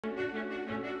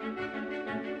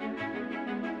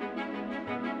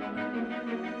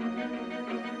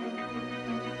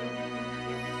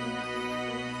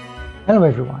Hello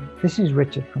everyone, this is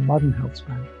Richard from Modern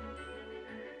Healthspan.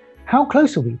 How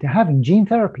close are we to having gene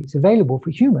therapies available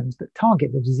for humans that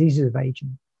target the diseases of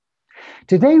aging?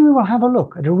 Today we will have a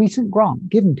look at a recent grant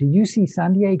given to UC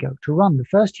San Diego to run the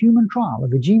first human trial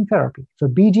of a gene therapy for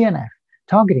BDNF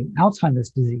targeting Alzheimer's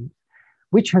disease,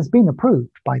 which has been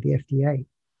approved by the FDA.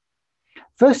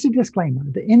 First, a disclaimer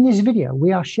that in this video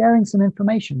we are sharing some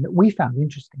information that we found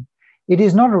interesting. It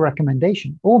is not a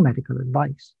recommendation or medical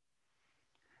advice.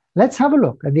 Let's have a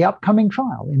look at the upcoming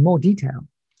trial in more detail.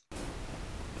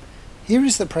 Here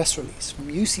is the press release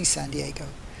from UC San Diego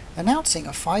announcing a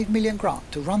 $5 million grant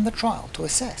to run the trial to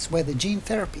assess whether gene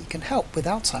therapy can help with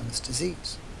Alzheimer's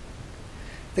disease.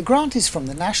 The grant is from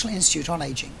the National Institute on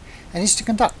Aging and is to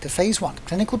conduct a phase 1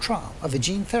 clinical trial of a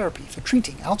gene therapy for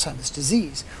treating Alzheimer's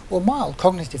disease or mild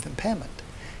cognitive impairment,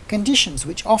 conditions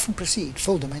which often precede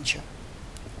full dementia.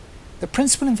 The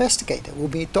principal investigator will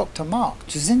be Dr. Mark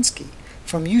Jasinski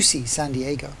from UC San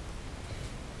Diego.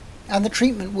 And the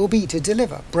treatment will be to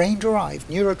deliver brain-derived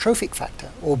neurotrophic factor,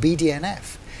 or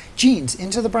BDNF, genes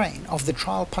into the brain of the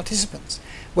trial participants,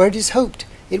 where it is hoped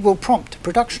it will prompt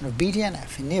production of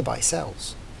BDNF in nearby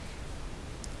cells.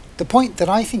 The point that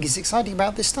I think is exciting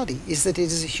about this study is that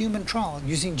it is a human trial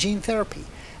using gene therapy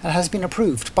and has been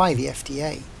approved by the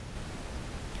FDA.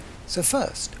 So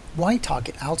first, why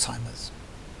target Alzheimer's?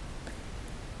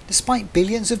 Despite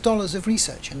billions of dollars of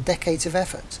research and decades of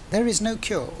effort, there is no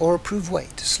cure or approved way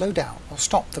to slow down or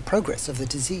stop the progress of the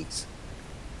disease.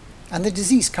 And the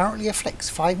disease currently afflicts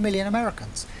 5 million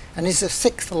Americans and is the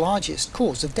 6th largest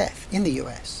cause of death in the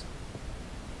US.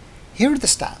 Here are the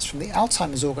stats from the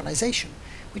Alzheimer's organization,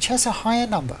 which has a higher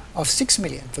number of 6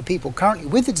 million for people currently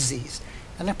with the disease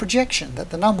and a projection that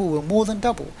the number will more than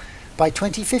double by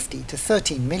 2050 to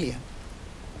 13 million.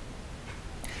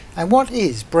 And what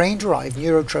is brain-derived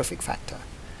neurotrophic factor?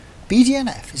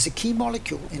 BDNF is a key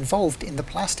molecule involved in the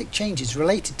plastic changes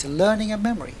related to learning and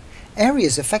memory,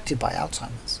 areas affected by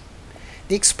Alzheimer's.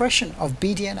 The expression of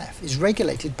BDNF is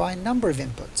regulated by a number of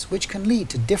inputs which can lead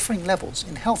to differing levels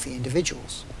in healthy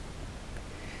individuals.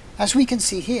 As we can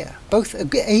see here, both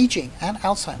aging and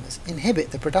Alzheimer's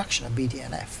inhibit the production of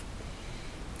BDNF,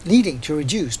 leading to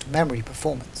reduced memory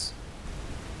performance.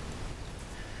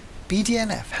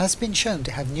 BDNF has been shown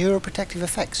to have neuroprotective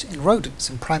effects in rodents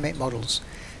and primate models,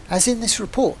 as in this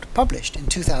report published in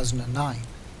 2009,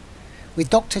 with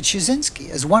Dr. Jasinski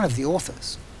as one of the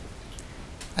authors.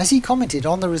 As he commented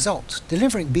on the results,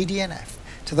 delivering BDNF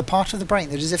to the part of the brain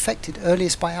that is affected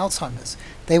earliest by Alzheimer's,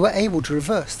 they were able to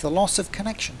reverse the loss of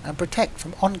connection and protect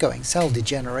from ongoing cell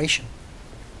degeneration.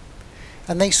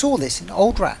 And they saw this in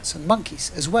old rats and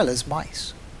monkeys as well as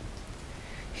mice.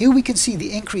 Here we can see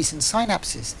the increase in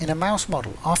synapses in a mouse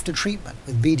model after treatment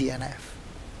with BDNF.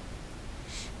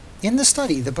 In the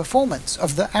study, the performance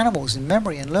of the animals in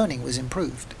memory and learning was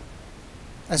improved,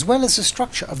 as well as the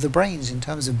structure of the brains in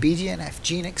terms of BDNF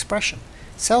gene expression,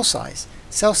 cell size,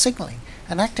 cell signaling,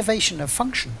 and activation of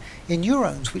function in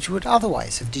neurons which would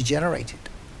otherwise have degenerated.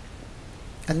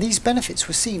 And these benefits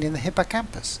were seen in the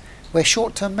hippocampus, where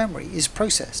short-term memory is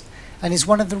processed and is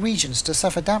one of the regions to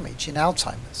suffer damage in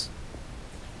Alzheimer's.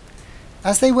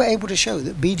 As they were able to show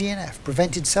that BDNF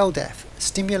prevented cell death,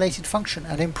 stimulated function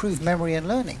and improved memory and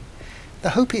learning, the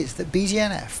hope is that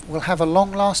BDNF will have a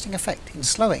long-lasting effect in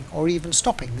slowing or even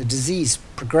stopping the disease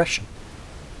progression.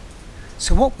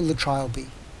 So what will the trial be?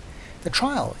 The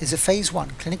trial is a phase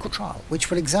 1 clinical trial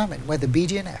which will examine whether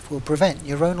BDNF will prevent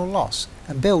neuronal loss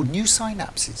and build new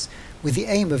synapses with the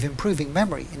aim of improving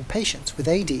memory in patients with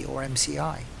AD or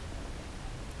MCI.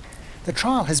 The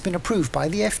trial has been approved by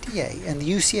the FDA and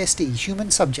the UCSD Human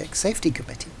Subject Safety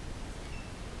Committee.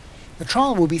 The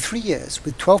trial will be 3 years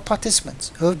with 12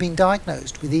 participants who have been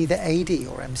diagnosed with either AD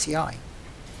or MCI.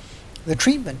 The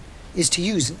treatment is to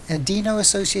use an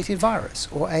adeno-associated virus,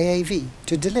 or AAV,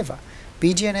 to deliver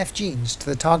BDNF genes to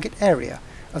the target area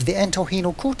of the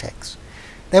entorhinal cortex.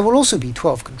 There will also be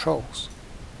 12 controls.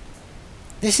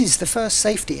 This is the first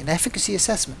safety and efficacy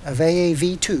assessment of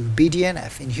AAV2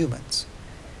 BDNF in humans.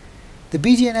 The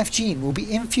BDNF gene will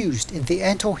be infused into the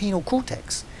entorhinal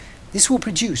cortex. This will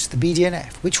produce the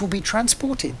BDNF, which will be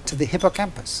transported to the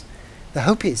hippocampus. The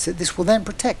hope is that this will then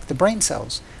protect the brain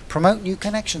cells, promote new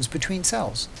connections between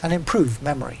cells, and improve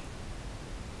memory.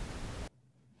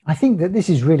 I think that this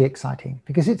is really exciting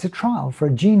because it's a trial for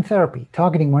a gene therapy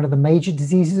targeting one of the major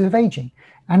diseases of aging,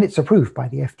 and it's approved by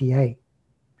the FDA.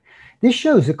 This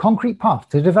shows a concrete path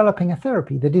to developing a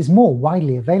therapy that is more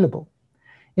widely available.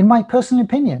 In my personal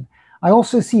opinion, I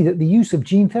also see that the use of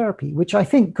gene therapy, which I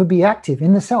think could be active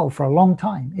in the cell for a long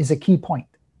time, is a key point.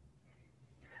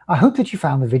 I hope that you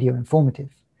found the video informative.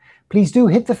 Please do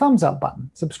hit the thumbs up button,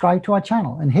 subscribe to our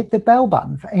channel, and hit the bell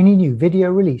button for any new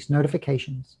video release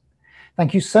notifications.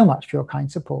 Thank you so much for your kind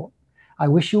support. I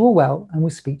wish you all well and will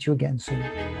speak to you again soon.